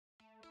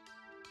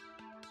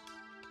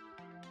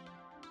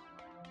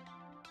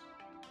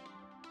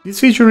This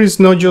feature is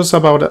not just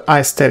about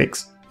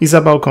aesthetics, it's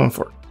about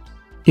comfort.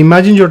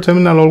 Imagine your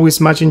terminal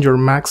always matching your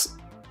Mac's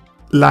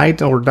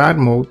light or dark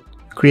mode,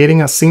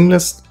 creating a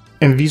seamless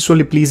and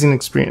visually pleasing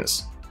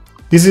experience.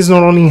 This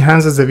not only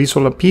enhances the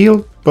visual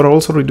appeal, but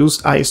also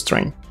reduces eye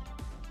strain,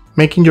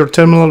 making your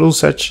terminal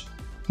usage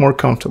more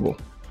comfortable.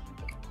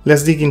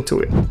 Let's dig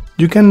into it.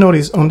 You can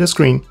notice on the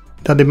screen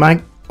that the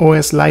Mac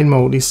OS Light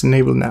mode is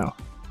enabled now.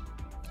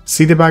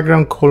 See the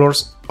background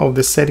colors of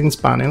the settings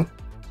panel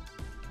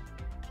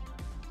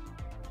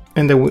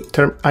and the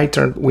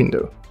iTerm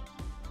window.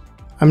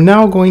 I'm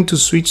now going to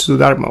switch to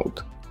dark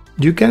mode.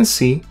 You can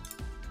see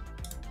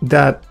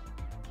that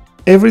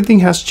everything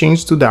has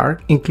changed to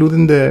dark,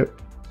 including the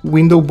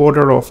window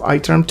border of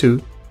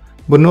iTerm2,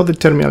 but not the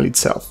terminal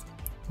itself.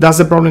 That's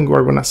the problem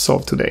we're going to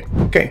solve today.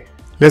 Okay,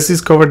 let's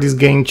discover this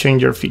game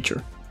changer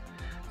feature.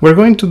 We're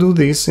going to do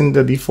this in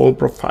the default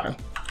profile.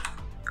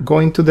 Go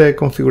into the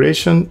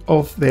configuration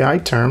of the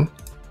iTerm,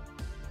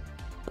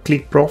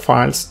 click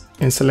Profiles,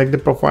 and select the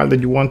profile that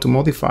you want to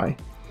modify.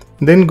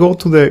 Then go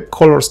to the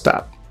Colors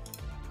tab.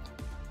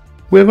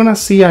 We're gonna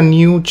see a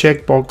new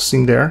checkbox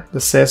in there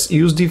that says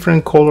use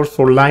different colors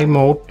for light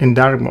mode and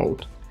dark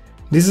mode.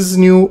 This is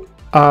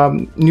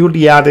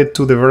newly added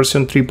to the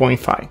version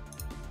 3.5.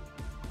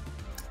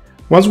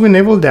 Once we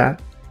enable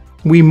that,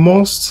 we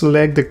must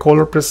select the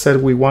color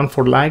preset we want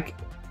for light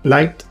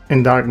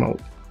and dark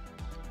mode.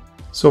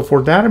 So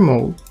for dark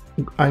mode,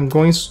 I'm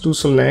going to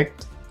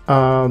select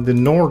the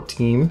North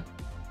theme.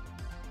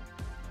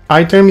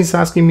 iTerm is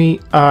asking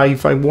me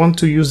if I want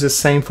to use the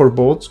same for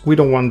both. We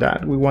don't want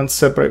that. We want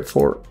separate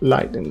for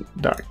light and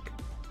dark.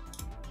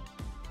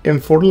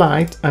 And for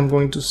light, I'm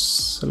going to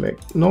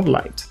select not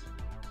light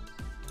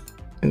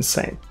and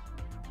same.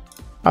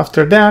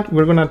 After that,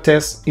 we're gonna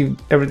test if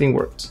everything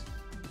works.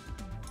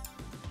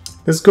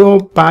 Let's go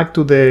back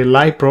to the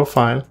light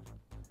profile,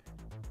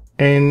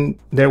 and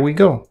there we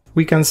go.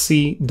 We can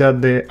see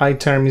that the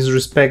iTerm is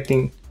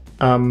respecting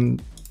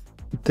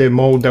the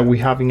mode that we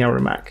have in our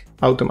Mac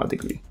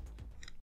automatically.